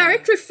 Like, it's a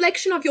direct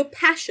reflection of your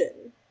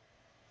passion.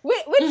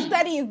 Which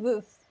study is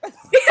this?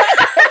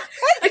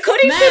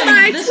 According to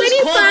my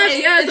 25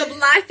 years of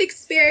life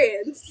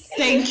experience.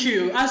 Thank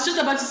you. I was just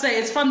about to say,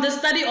 it's from the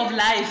study of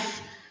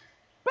life.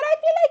 But I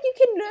feel like you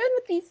can learn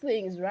with these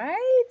things,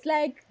 right?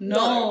 Like...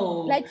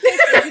 No. Like sex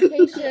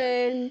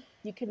education...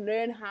 You can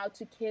learn how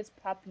to kiss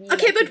properly.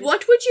 Okay, like, but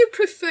what would you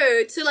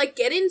prefer to, like,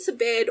 get into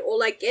bed or,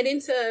 like, get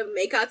into a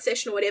makeout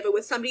session or whatever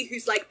with somebody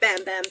who's, like,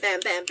 bam, bam, bam,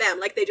 bam, bam.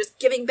 Like, they're just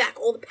giving back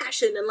all the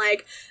passion and,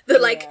 like, the,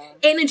 like,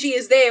 energy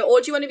is there. Or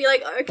do you want to be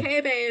like,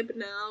 okay, babe,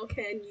 now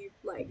can you,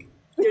 like,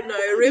 you know,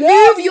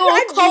 remove your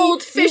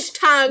cold fish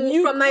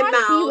tongue from my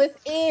mouth?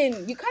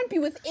 You can't be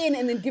within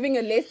and then giving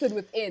a lesson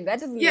within.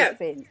 That doesn't make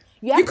sense.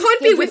 You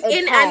can't be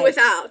within and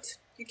without.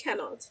 You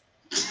cannot.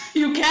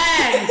 You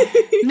can.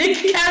 Nick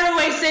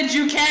Carraway said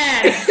you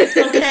can.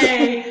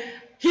 Okay.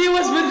 He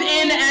was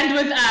within and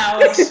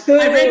without.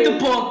 I read the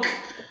book.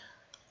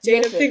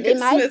 Jada Pinkett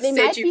Smith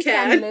said you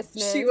can.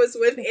 She was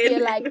within. Who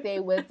feel like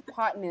they're with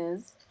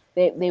partners.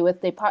 They with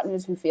their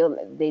partners who feel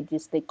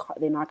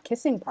they're not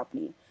kissing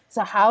properly.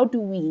 So how do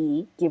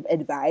we give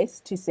advice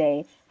to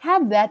say,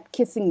 have that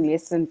kissing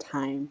lesson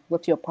time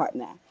with your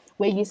partner,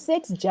 where you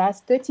set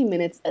just 30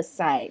 minutes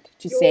aside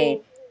to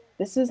say,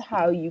 this is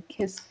how you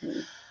kiss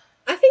me.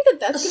 I think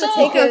that's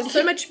going to take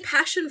so much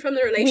passion from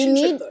the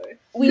relationship, though.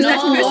 We need to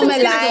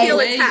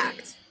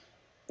normalize.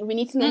 We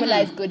need to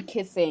normalize good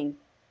kissing.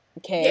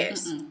 Okay.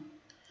 Yes.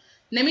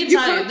 Let me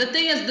tell you, the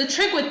thing is, the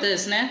trick with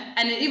this,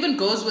 and it even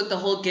goes with the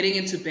whole getting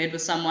into bed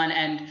with someone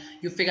and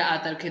you figure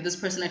out that, okay, this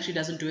person actually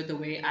doesn't do it the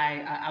way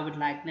I would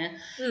like,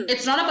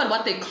 It's not about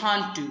what they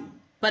can't do,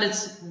 but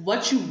it's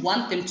what you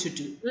want them to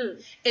do.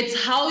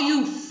 It's how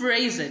you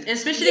phrase it,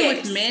 especially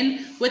with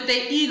men, with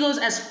their egos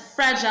as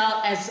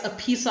fragile as a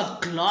piece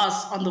of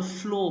glass on the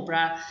floor,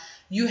 bruh.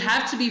 You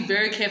have to be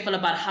very careful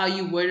about how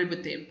you word it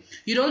with them.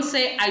 You don't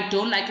say, I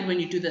don't like it when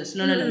you do this.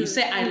 No. You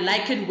say, I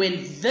like it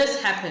when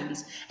this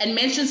happens. And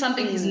mention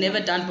something he's never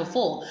done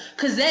before.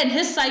 Because then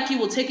his psyche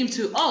will take him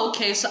to, oh,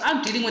 okay, so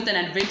I'm dealing with an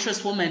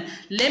adventurous woman.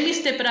 Let me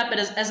step it up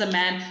as a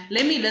man.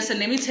 Let me listen.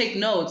 Let me take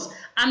notes.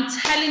 I'm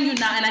telling you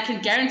now, and I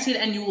can guarantee it,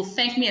 and you will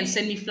thank me and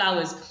send me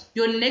flowers.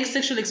 Your next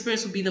sexual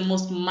experience will be the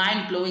most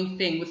mind-blowing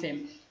thing with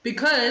him.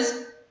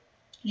 Because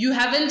you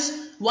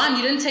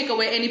didn't take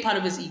away any part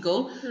of his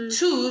ego.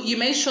 2, you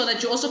made sure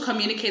that you also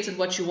communicated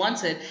what you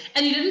wanted.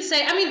 And you didn't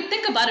say, I mean,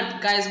 think about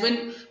it, guys.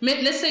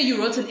 Let's say you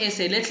wrote an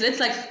essay.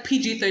 Let's like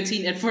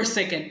PG-13 it for a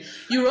second.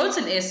 You wrote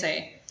an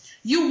essay.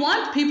 You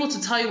want people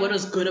to tell you what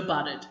was good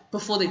about it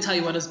before they tell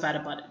you what was bad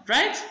about it,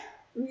 right?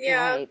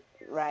 Yeah.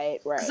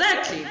 Right.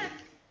 Exactly.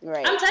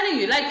 Right. I'm telling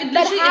you, like, it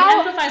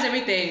amplifies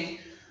everything.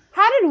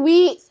 how did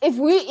we,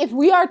 if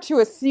we are to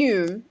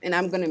assume, and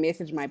I'm going to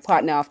message my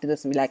partner after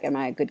this and be like, am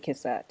I a good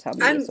kisser? Tell me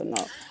yes or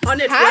no.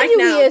 On it how right do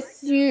now. we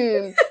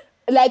assume,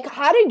 like,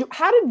 how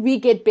did we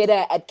get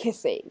better at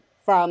kissing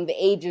from the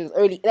ages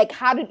early? Like,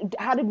 how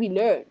did we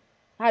learn?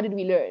 How did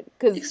we learn?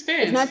 Because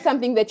it's not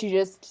something that you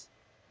just,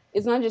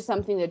 it's not just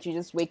something that you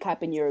just wake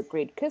up and you're a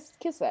great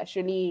kisser.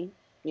 Actually,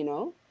 you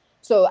know?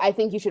 So I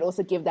think you should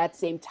also give that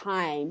same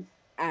time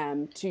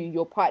to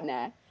your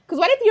partner. Because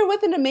what if you're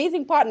with an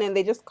amazing partner and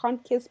they just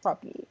can't kiss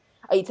properly?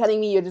 Are you telling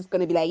me you're just going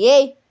to be like,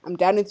 yay, I'm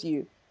done with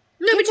you?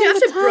 No, but you have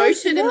to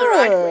broach it in the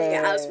right way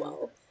as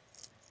well.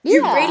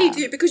 You really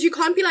do, because you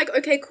can't be like,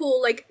 okay,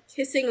 cool, like,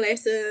 kissing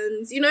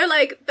lessons. You know,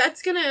 like, I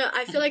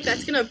feel like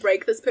that's gonna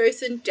break this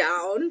person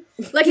down.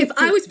 Like, if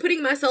I was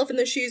putting myself in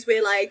the shoes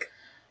where, like,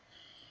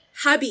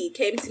 hubby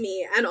came to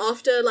me and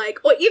after, like,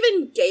 or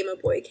even Gamer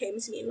Boy came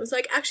to me and was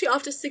like, actually,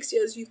 after 6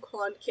 years, you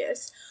can't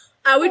kiss,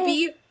 I would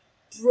be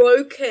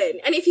broken.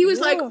 And if he was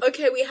like,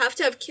 okay, we have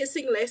to have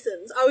kissing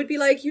lessons, I would be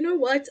like, you know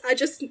what, I'm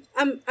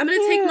gonna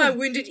take my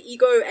wounded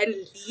ego and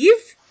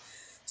leave.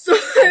 So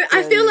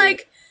I feel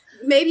like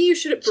maybe you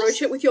should broach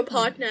it with your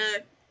partner.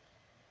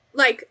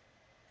 Like,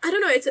 I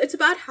don't know, it's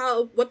about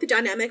what the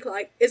dynamic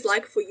is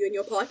like for you and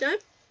your partner.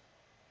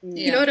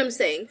 You know what I'm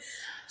saying?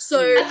 So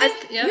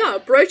I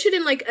broach it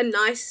in like a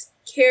nice,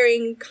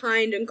 caring,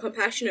 kind and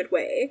compassionate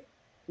way.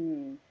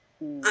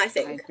 I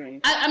think.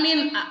 I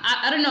mean,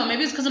 I don't know.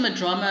 Maybe it's because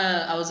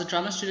I was a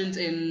drama student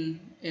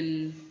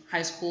in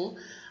high school.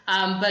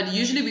 But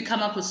usually we come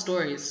up with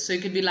stories. So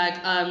it could be like,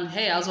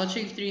 hey, I was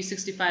watching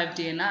 365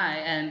 DNI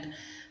and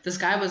this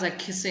guy was like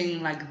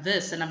kissing like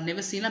this and I've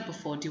never seen it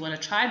before. Do you want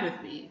to try it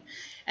with me?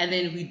 And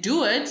then we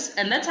do it.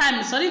 And that time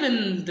it's not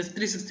even the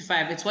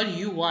 365. It's what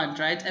you want,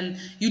 right? And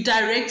you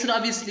direct it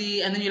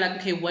obviously. And then you're like,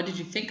 okay, what did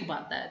you think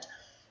about that?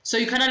 So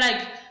you kind of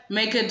like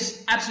make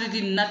it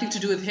absolutely nothing to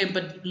do with him,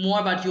 but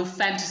more about your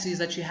fantasies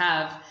that you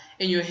have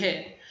in your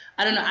head.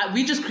 I don't know.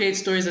 We just create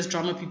stories as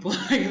drama people.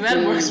 Like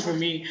that works for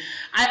me.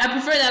 I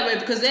prefer that way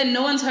because then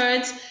no one's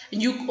hurt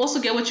and you also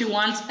get what you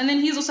want. And then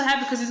he's also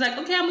happy because he's like,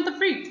 okay, I'm with the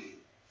freak.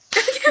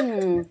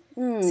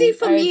 See,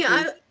 for me,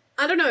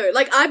 I don't know.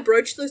 Like I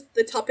broached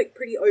the topic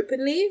pretty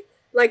openly,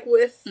 like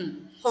with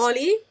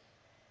Harley.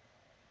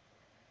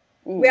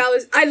 Where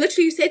I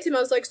literally said to him,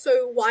 I was like,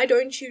 so why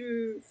don't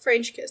you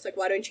French kiss? Like,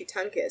 why don't you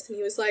tongue kiss? And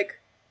he was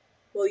like,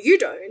 well, you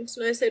don't.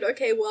 And I said,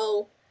 okay,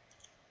 well,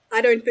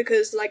 I don't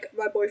because, like,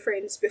 my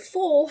boyfriends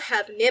before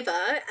have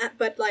never,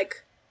 but,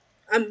 like,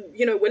 I'm,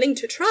 willing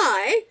to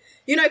try.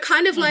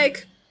 Kind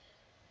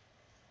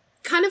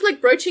of like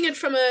broaching it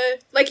from a,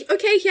 like,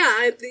 okay,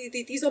 yeah,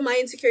 these are my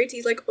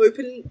insecurities, like,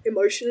 open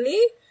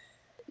emotionally,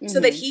 so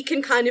that he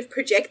can kind of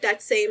project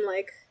that same,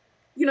 like,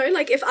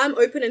 like if I'm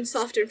open and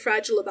soft and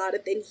fragile about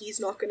it, then he's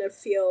not going to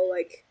feel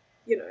like,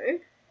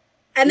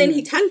 And then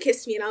he tongue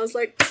kissed me and I was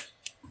like,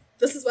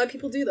 this is why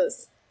people do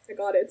this. I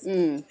got it.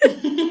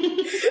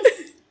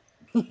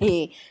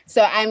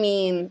 So, I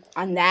mean,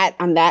 on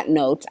that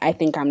note, I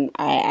think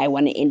I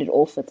want to end it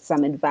off with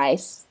some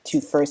advice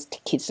to first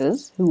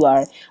kissers who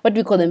are, what do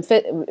we call them?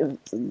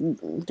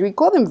 Do we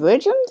call them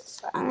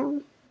virgins?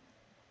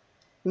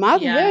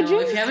 Mouth virgins? No,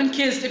 if you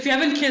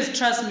haven't kissed,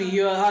 trust me,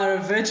 you are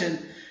a virgin.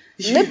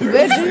 Lip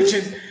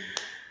virgin.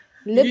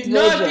 No, if you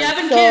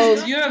haven't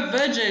kissed, you're a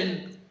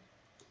virgin.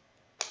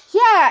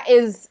 Here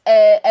is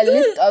a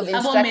list of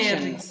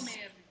instructions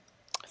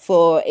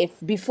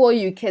before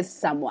you kiss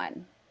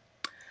someone.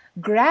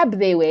 Grab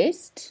their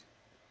waist,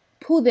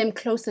 pull them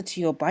closer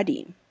to your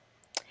body.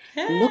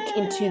 Look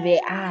into their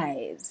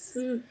eyes.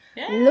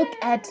 Look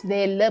at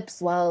their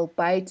lips while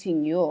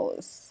biting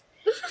yours.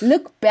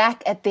 Look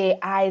back at their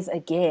eyes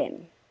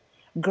again.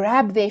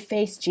 Grab their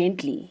face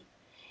gently.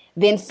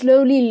 Then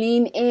slowly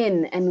lean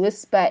in and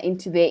whisper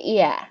into their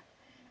ear.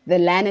 The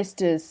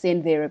Lannisters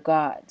send their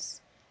regards.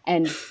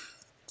 And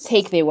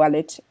take their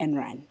wallet and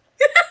run.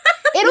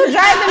 It'll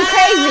drive them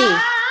crazy.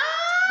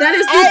 That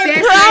is the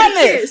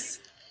best way to kiss.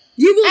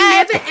 You will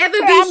never ever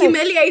be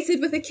humiliated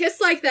with a kiss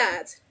like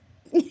that.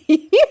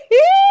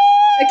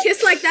 A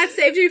kiss like that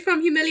saved you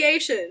from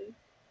humiliation.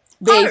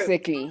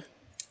 Basically.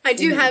 I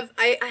do have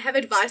I have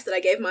advice that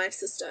I gave my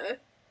sister.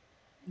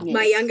 Yes.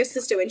 My younger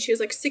sister when she was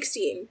like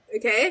 16,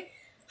 okay?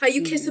 How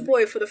you kiss a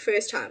boy for the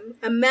first time.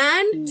 A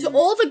man, to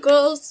all the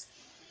girls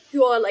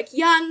who are like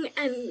young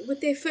and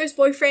with their first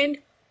boyfriend,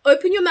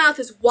 open your mouth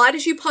as wide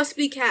as you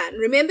possibly can.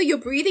 Remember, you're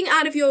breathing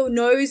out of your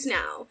nose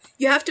now.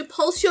 You have to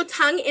pulse your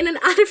tongue in and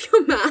out of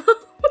your mouth.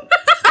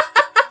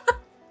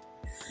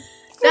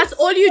 That's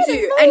all you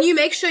do. And you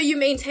make sure you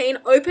maintain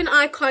open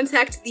eye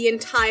contact the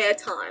entire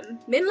time.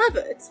 Men love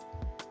it.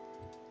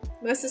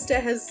 My sister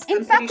has,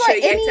 I'm pretty sure,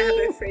 yet to have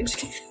her French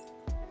kiss.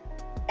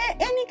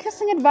 Any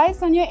kissing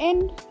advice on your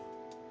end?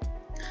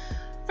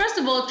 First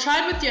of all,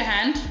 try it with your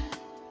hand.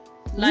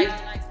 Like,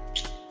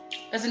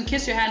 as in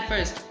kiss your hand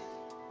first.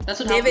 That's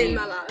what never in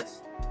my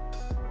life.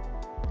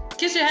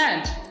 Kiss your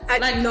hand.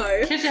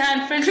 No. Kiss your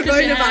hand, French kiss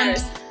your hand.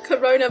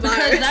 Coronavirus.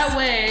 Because that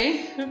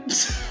way,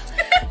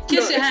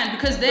 kiss your hand.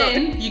 Because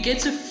then you get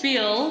to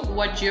feel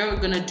what you're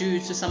gonna do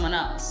to someone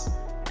else,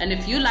 And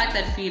if you like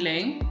that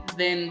feeling,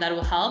 then that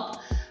will help.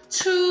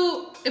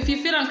 2, if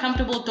you feel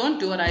uncomfortable, don't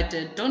do what I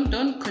did.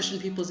 Don't cushion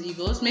people's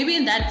egos. Maybe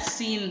in that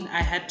scene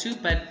I had to,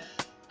 but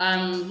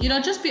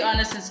just be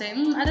honest and say,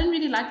 I don't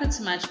really like that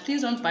too much.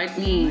 Please don't bite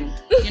me.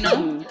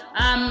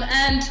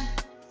 And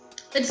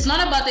it's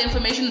not about the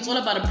information, it's all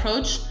about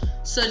approach.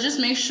 So just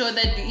make sure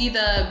that you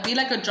either be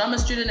like a drama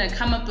student and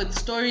come up with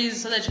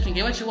stories so that you can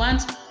get what you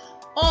want,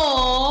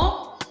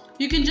 or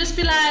you can just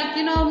be like,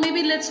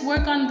 maybe let's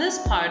work on this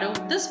part or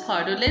let's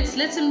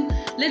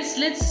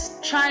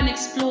try and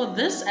explore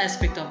this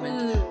aspect of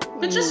it.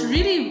 But just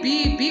really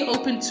be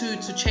open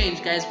to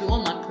change, guys. We're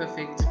all not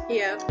perfect.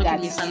 Yeah. Look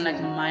at me sound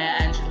like Maya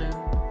Angelou.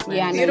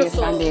 Yeah, no, you're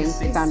sounding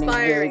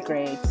very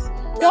great.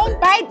 Don't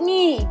bite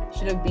me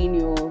should have been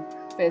your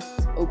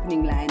first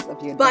opening lines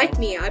of your Bite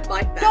me, I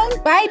bite back.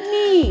 Don't bite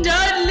me.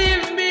 Don't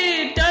leave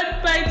me.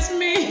 Don't bite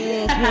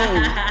me.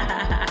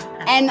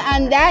 And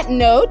on that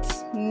note,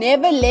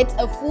 never let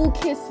a fool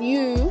kiss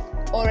you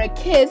or a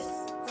kiss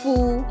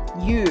fool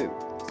you.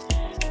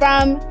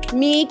 From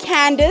me,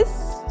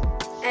 Candace.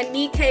 And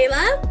me,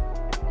 Kayla.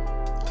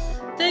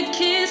 The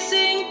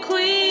kissing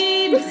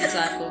queen. We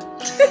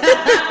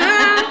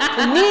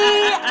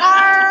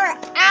are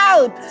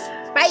out.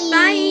 Bye.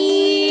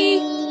 Bye.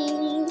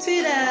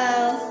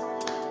 Toodles.